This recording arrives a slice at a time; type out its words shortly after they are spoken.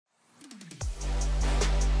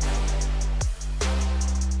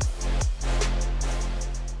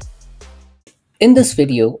In this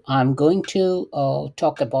video, I'm going to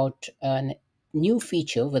talk about a new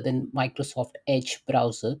feature within Microsoft Edge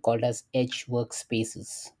browser called as Edge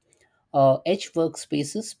Workspaces. Edge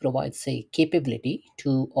Workspaces provides a capability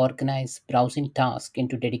to organize browsing tasks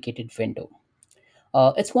into dedicated window.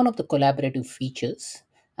 It's one of the collaborative features,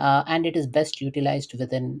 and it is best utilized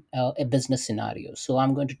within a business scenario. So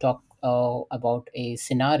I'm going to talk about a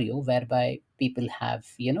scenario whereby people have,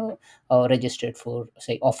 registered for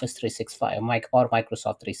say Office 365 or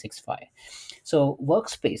Microsoft 365. So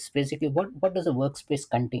workspace, basically, what does a workspace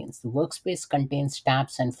contains? The workspace contains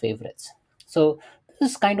tabs and favorites. So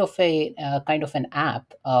this is kind of an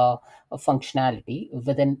app, a functionality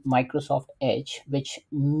within Microsoft Edge, which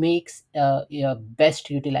makes best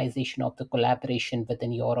utilization of the collaboration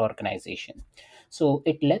within your organization. So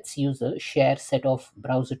it lets user share set of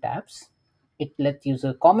browser tabs. It lets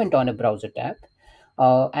user comment on a browser tab,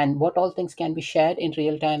 and what all things can be shared in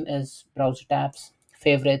real time is browser tabs,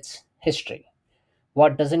 favorites, history.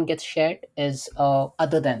 What doesn't get shared is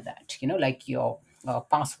other than that, like your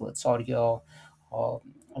passwords or your uh,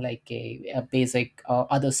 a basic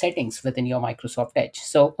other settings within your Microsoft Edge.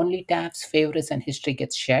 So only tabs, favorites, and history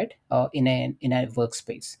gets shared in a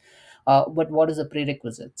workspace. But what is the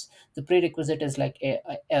prerequisites? The prerequisite is like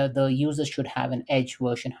the user should have an Edge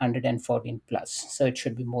version 114 plus, so it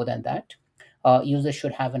should be more than that. Users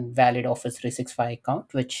should have a valid Office 365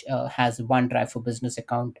 account, which has OneDrive for Business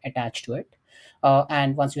account attached to it.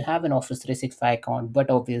 And once you have an Office 365 account, but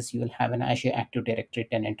obviously you will have an Azure Active Directory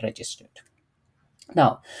tenant registered.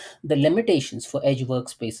 Now, the limitations for Edge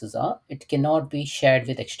workspaces are it cannot be shared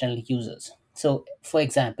with external users. So, for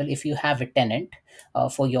example, if you have a tenant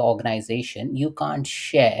for your organization, you can't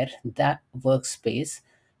share that workspace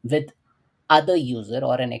with other user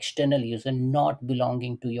or an external user not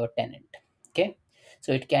belonging to your tenant. Okay,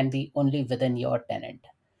 so it can be only within your tenant.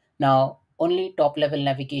 Now only top level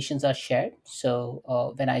navigations are shared.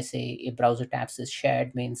 So when I say a browser tabs is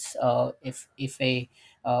shared means if a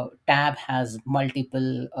tab has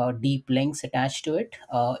multiple deep links attached to it,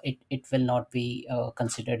 it will not be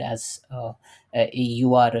considered as a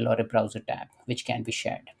URL or a browser tab which can be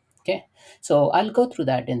shared. Okay, so I'll go through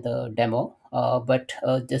that in the demo, but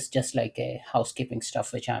this just like a housekeeping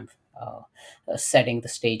stuff which I'm setting the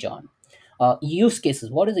stage on. Use cases.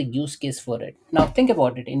 What is a use case for it? Now think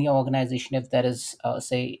about it in your organization. If there is,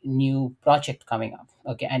 say, new project coming up,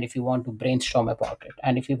 okay, and if you want to brainstorm about it,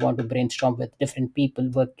 and if you want to brainstorm with different people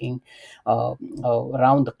working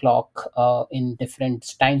around the clock in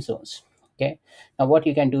different time zones. Okay, now what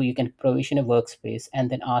you can do, you can provision a workspace and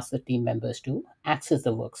then ask the team members to access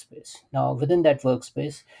the workspace. Now within that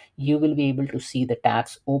workspace, you will be able to see the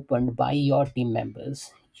tabs opened by your team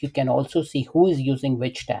members. You can also see who is using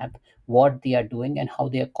which tab, what they are doing, and how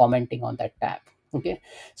they are commenting on that tab. Okay,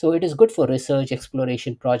 so it is good for research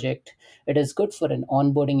exploration project. It is good for an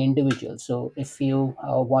onboarding individual. So if you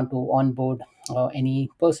want to onboard any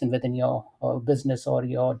person within your business or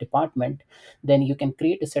your department, then you can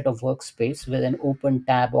create a set of workspace with an open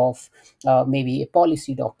tab of maybe a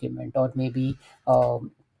policy document, or maybe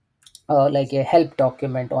like a help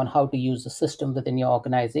document on how to use the system within your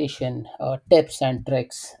organization, tips and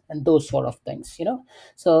tricks, and those sort of things.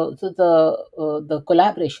 So the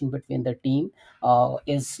collaboration between the team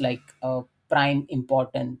is like prime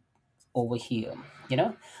important over here.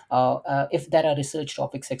 If there are research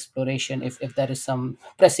topics exploration, if there is some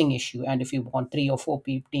pressing issue, and if you want three or four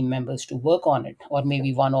team members to work on it, or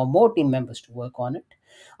maybe one or more team members to work on it,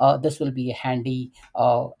 this will be a handy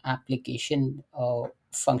application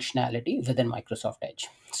functionality within Microsoft Edge.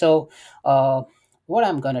 So what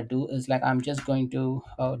I'm going to do is like I'm just going to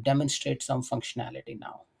demonstrate some functionality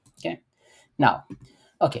now. Okay, now,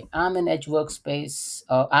 okay, I'm in Edge Workspace.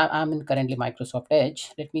 I'm in currently Microsoft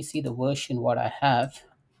Edge. Let me see the version what I have.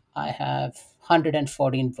 I have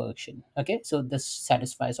 114 version. Okay, so this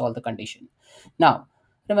satisfies all the condition. Now,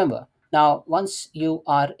 remember, now once you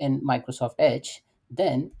are in Microsoft Edge,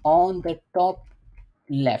 then on the top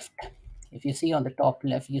left, if you see on the top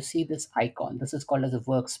left, you see this icon. This is called as a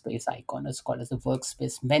workspace icon. It's called as a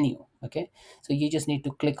workspace menu. Okay, so you just need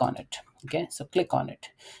to click on it. Okay, so click on it.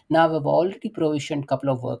 Now we've already provisioned couple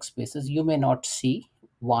of workspaces. You may not see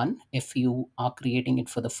one if you are creating it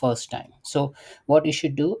for the first time. So what you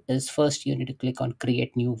should do is first you need to click on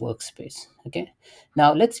create new workspace. Okay,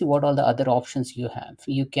 now let's see what all the other options you have.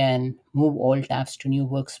 You can move all tabs to new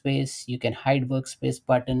workspace. You can hide workspace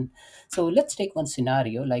button. So let's take one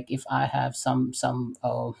scenario, like if I have some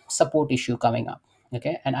support issue coming up,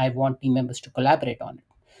 okay, and I want team members to collaborate on it.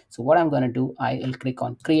 So what I'm going to do, I'll click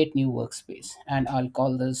on create new workspace, and I'll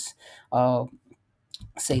call this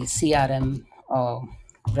say CRM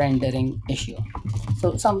rendering issue.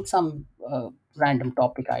 So some random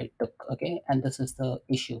topic I took, okay, and this is the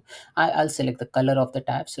issue. I'll select the color of the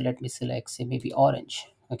tab. So let me select, say, maybe orange.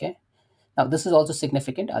 Okay. Now this is also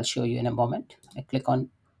significant. I'll show you in a moment. I click on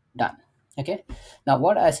done. Okay. Now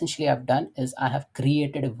what I essentially have done is I have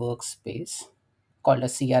created a workspace called a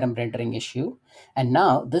CRM rendering issue. And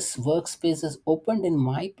now this workspace is opened in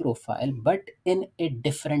my profile, but in a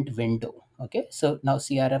different window. Okay, so now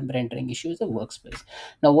CRM rendering issue is a workspace.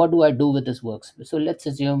 Now, what do I do with this workspace? So let's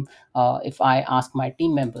assume if I ask my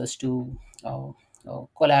team members to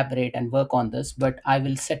collaborate and work on this, but I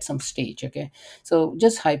will set some stage. Okay, so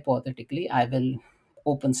just hypothetically, I will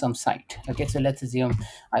open some site. Okay, so let's assume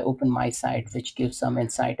I open my site, which gives some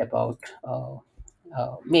insight about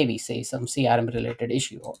maybe say some CRM related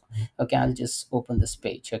issue. Okay, I'll just open this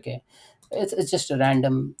page. Okay, it's just a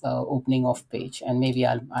random opening of page, and maybe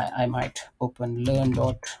I might open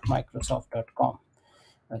learn.microsoft.com.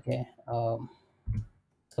 Okay, so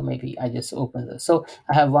maybe I just open this. So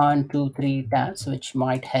I have one, two, three tabs which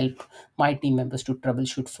might help my team members to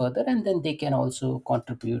troubleshoot further, and then they can also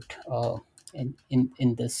contribute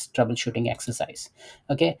in this troubleshooting exercise.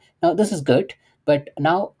 Okay, now this is good, but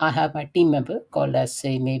now I have my team member called as,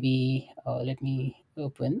 say, maybe let me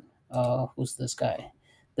open who's this guy.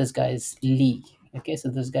 This guy is Lee. Okay, so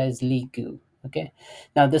this guy is Lee Gu. Okay,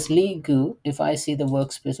 now this Lee Gu, if I see the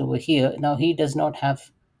workspace over here, now he does not have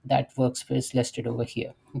that workspace listed over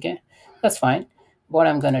here. Okay, that's fine. What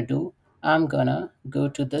I'm gonna do, I'm gonna go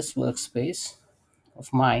to this workspace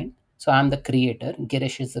of mine. So I'm the creator,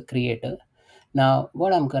 Girish is the creator. Now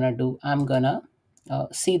what I'm gonna do, I'm gonna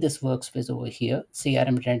see this workspace over here,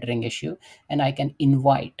 CRM rendering issue, and I can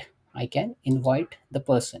invite the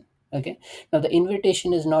person. Okay, now the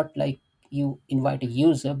invitation is not like you invite a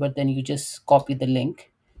user, but then you just copy the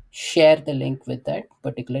link, share the link with that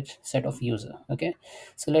particular set of user. Okay,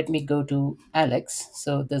 so let me go to Alex.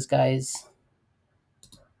 So this guy is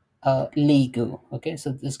Ligu. Okay,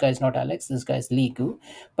 so this guy is not Alex, this guy is Ligu,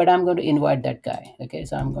 but I'm going to invite that guy. Okay,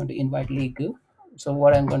 so I'm going to invite Ligu. So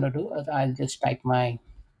what I'm going to do is I'll just type my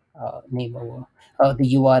name over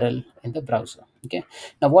the URL in the browser. Okay,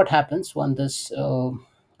 now what happens when this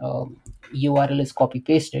URL is copy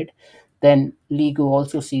pasted, then Ligu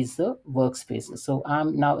also sees the workspaces. So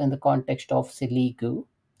I'm now in the context of, say, Ligu.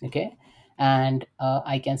 Okay, and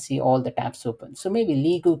I can see all the tabs open. So maybe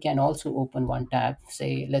Ligu can also open one tab.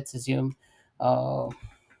 Say, let's assume uh,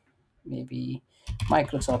 maybe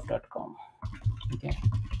Microsoft.com. Okay,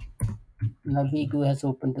 now Ligu has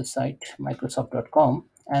opened the site Microsoft.com,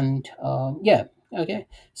 and yeah, okay.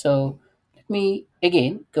 So let me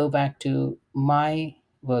again go back to my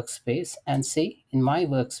workspace and see in my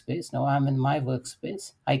workspace. Now I'm in my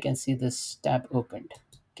workspace. I can see this tab opened.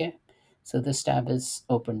 Okay, so this tab is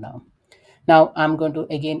open now. Now I'm going to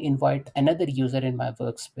again invite another user in my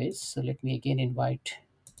workspace. So let me again invite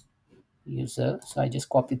user. So I just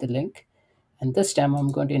copy the link, and this time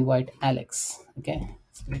I'm going to invite Alex. Okay,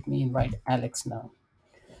 so let me invite Alex now.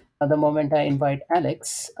 Now the moment I invite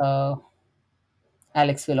Alex,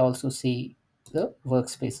 Alex will also see the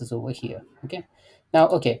workspaces over here. Okay, now,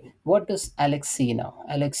 okay, what does Alex see now?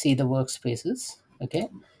 Alex see the workspaces. Okay,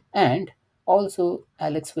 and also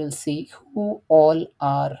Alex will see who all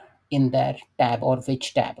are in that tab or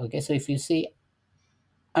which tab. Okay, so if you see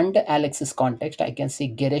under Alex's context, I can see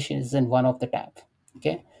Girish is in one of the tab.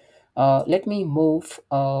 Okay, let me move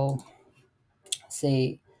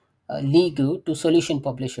say Ligu to solution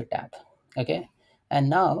publisher tab. Okay, and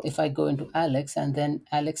now if I go into Alex, and then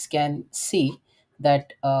Alex can see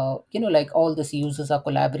that like all these users are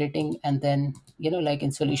collaborating, and then like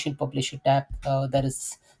in solution publisher tab there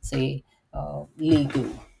is, say, Ligu.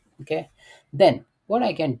 Okay, then what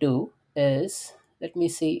I can do is, let me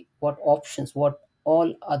see what options, what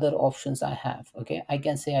all other options I have. Okay, I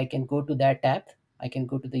can say I can go to that tab, I can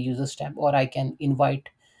go to the users tab, or I can invite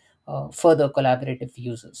further collaborative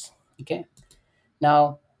users. Okay,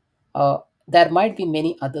 now there might be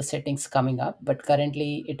many other settings coming up, but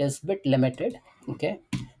currently it is bit limited. Okay,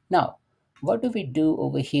 now what do we do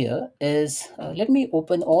over here is, let me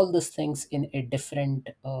open all these things in a different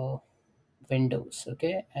windows.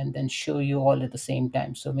 Okay, and then show you all at the same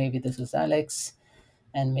time. So maybe this is Alex,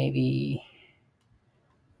 and maybe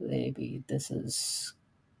this is,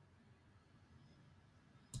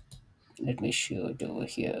 let me show it over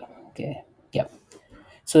here. Okay, yeah.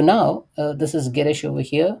 So now this is Girish over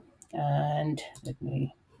here, and let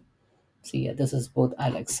me see. Yeah, this is both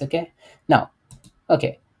Alex. Okay, now,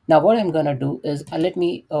 okay, now what I'm gonna do is, let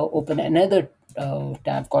me open another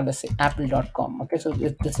tab called as apple.com. Okay, so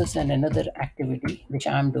this is another activity which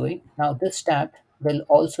I'm doing now. This tab will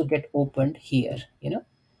also get opened here.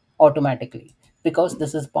 automatically, because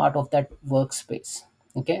this is part of that workspace.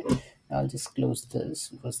 Okay, I'll just close this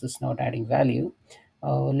because this is not adding value.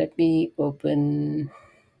 Let me open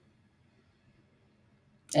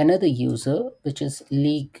another user, which is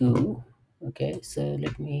Ligu. Okay, so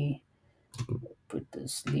let me put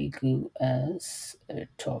this Ligu as a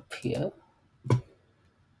top here.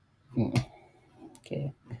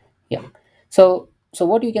 Okay, yeah. So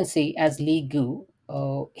what you can see as Ligu,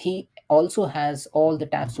 he also has all the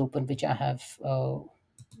tabs open which I have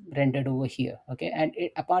rendered over here. Okay, and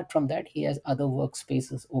apart from that, he has other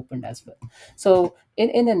workspaces opened as well. So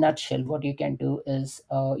in a nutshell, what you can do is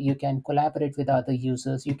you can collaborate with other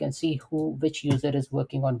users. You can see which user is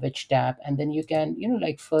working on which tab, and then you can,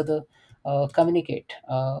 like, further communicate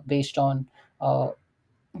based on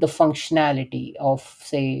the functionality of,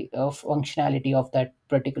 say, functionality of that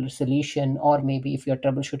particular solution, or maybe if you're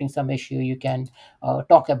troubleshooting some issue, you can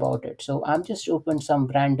talk about it. So I'm just open some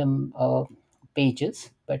random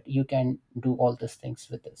pages, but you can do all these things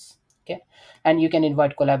with this. Okay, and you can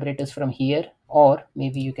invite collaborators from here, or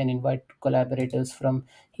maybe you can invite collaborators from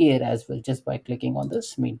here as well, just by clicking on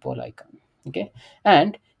this meatball icon. Okay,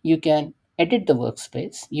 and you can edit the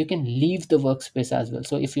workspace. You can leave the workspace as well.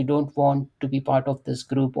 So if you don't want to be part of this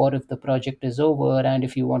group, or if the project is over and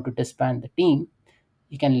if you want to disband the team,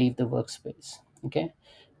 you can leave the workspace. Okay,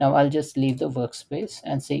 now I'll just leave the workspace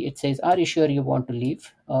and say, it says, are you sure you want to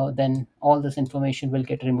leave? Then all this information will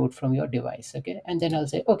get removed from your device. Okay, and then I'll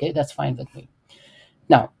say, okay, that's fine with me.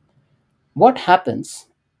 Now, what happens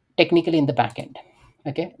technically in the backend?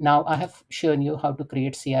 Okay, now I have shown you how to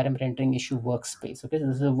create CRM rendering issue workspace. Okay,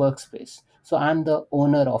 this is a workspace, so I'm the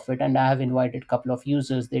owner of it, and I have invited a couple of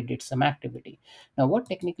users. They did some activity. Now what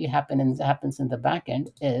technically happens in the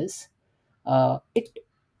backend is it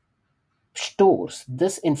stores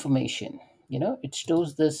this information. It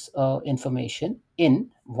stores this information in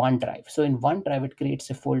OneDrive. So in OneDrive, it creates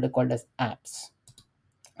a folder called as apps.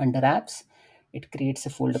 Under apps, it creates a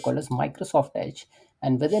folder called as Microsoft Edge,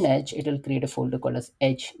 and within Edge, it will create a folder called as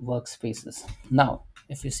Edge Workspaces. Now,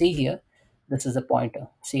 if you see here, this is a pointer,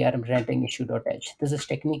 CRM renting issue.edge. This is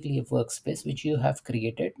technically a workspace which you have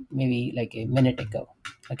created maybe like a minute ago.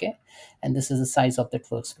 Okay, and this is the size of that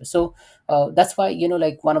workspace. So that's why,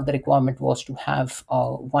 like, one of the requirement was to have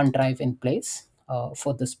OneDrive in place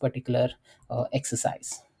for this particular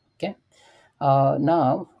exercise. Okay,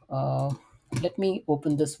 now let me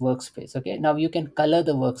open this workspace. Okay, now you can color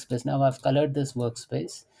the workspace. Now I've colored this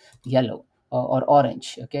workspace yellow or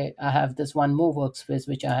orange. Okay, I have this one more workspace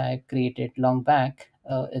which I created long back.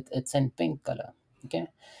 It's in pink color. Okay,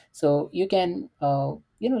 so you can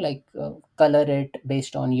color it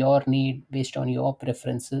based on your need, based on your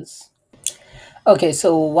preferences. Okay,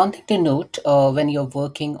 so one thing to note, when you're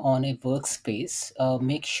working on a workspace,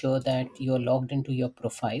 make sure that you're logged into your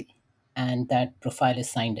profile and that profile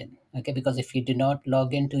is signed in. Okay, because if you do not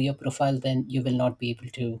log into your profile, then you will not be able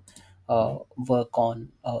to work on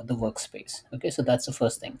the workspace. Okay, so that's the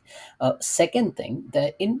first thing. Second thing,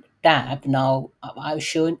 the in tab, now I've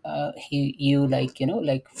shown you, like,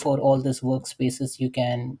 like, for all these workspaces, you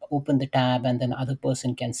can open the tab and then other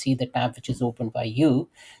person can see the tab which is opened by you.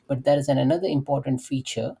 But there is another important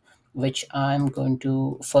feature which I'm going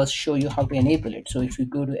to first show you how to enable it. So if you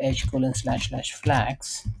go to edge colon slash slash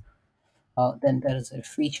flags, then there is a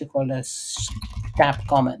feature called as tab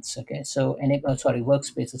comments. Okay, so enable, sorry,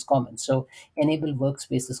 workspaces comments. So enable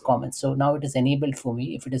workspaces comments. So now it is enabled for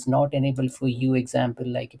me. If it is not enabled for you, example,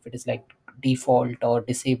 like if it is like default or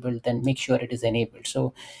disabled, then make sure it is enabled.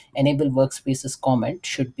 So enable workspaces comment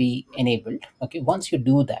should be enabled. Okay, once you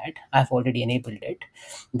do that, I've already enabled it,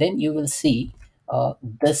 then you will see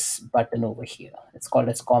this button over here. It's called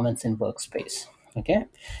as comments in workspace. Okay,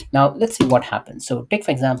 now let's see what happens. So take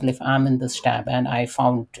for example, if I'm in this tab and I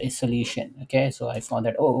found a solution. Okay, so I found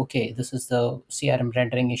that, oh, okay, this is the CRM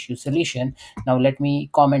rendering issue solution. Now let me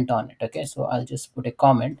comment on it. Okay, so I'll just put a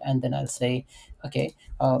comment and then I'll say, okay,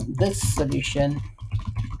 this solution,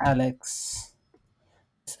 Alex,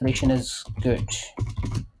 solution is good,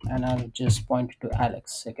 and I'll just point to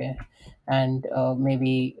Alex. Okay, and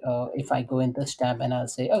maybe if I go in this tab and I'll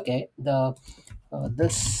say, okay, the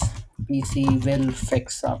this PC will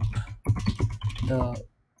fix up the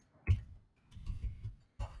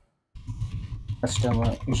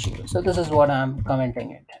customer issue. So this is what I'm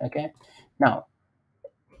commenting it. Okay, now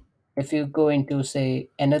if you go into, say,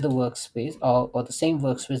 another workspace, or the same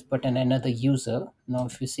workspace but in another user, now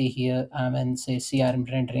if you see here, I'm in, say,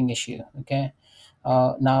 CRM rendering issue. Okay,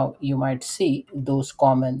 now you might see those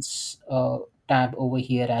comments tab over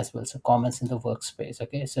here as well. So comments in the workspace.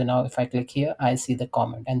 Okay, so now if I click here, I see the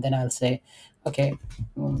comment, and then I'll say, okay,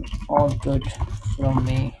 all good from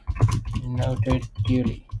me, Noted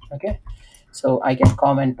duly. Okay, so I can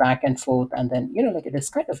comment back and forth, and then like it is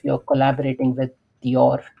kind of you're collaborating with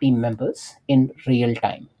your team members in real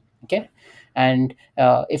time. Okay, and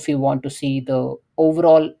if you want to see the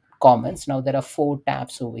overall comments, now there are four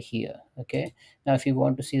tabs over here. Okay, now if you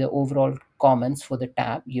want to see the overall comments for the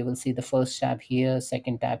tab, you will see the first tab here,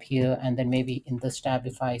 second tab here, and then maybe in this tab,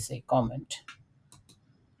 if I say comment,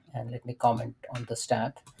 and let me comment on this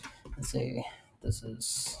tab and say this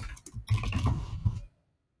is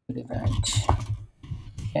good event.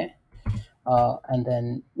 Okay, and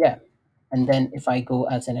then yeah, and then if I go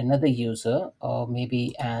as another user, or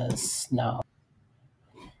maybe as now,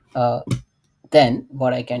 uh, then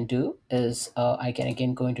what I can do is I can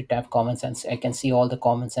again go into tab comments, and I can see all the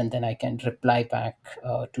comments, and then I can reply back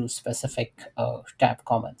to specific tab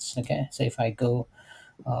comments. Okay, so if I go,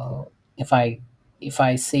 uh, if I if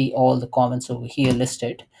I see all the comments over here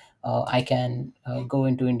listed, I can go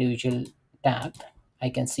into individual tab. I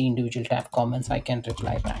can see individual tab comments. I can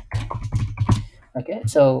reply back. Okay,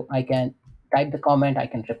 so I can type the comment, I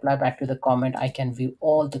can reply back to the comment, I can view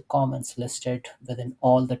all the comments listed within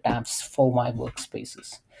all the tabs for my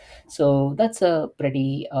workspaces. So that's a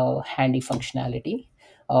pretty handy functionality.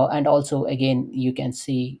 And also again you can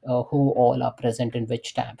see who all are present in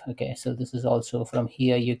which tab. Okay, so this is also from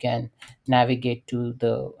here you can navigate to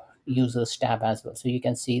the users tab as well, so you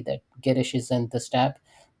can see that Girish is in this tab.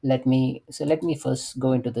 Let me first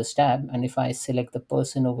go into this tab, and if I select the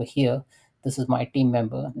person over here, this is my team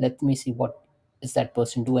member, let me see what is that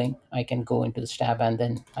person doing. I can go into this tab and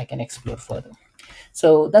then I can explore further.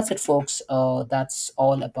 So that's it, folks. That's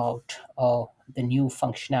all about the new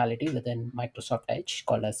functionality within Microsoft Edge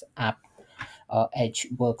called as app Edge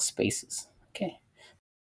Workspaces. Okay,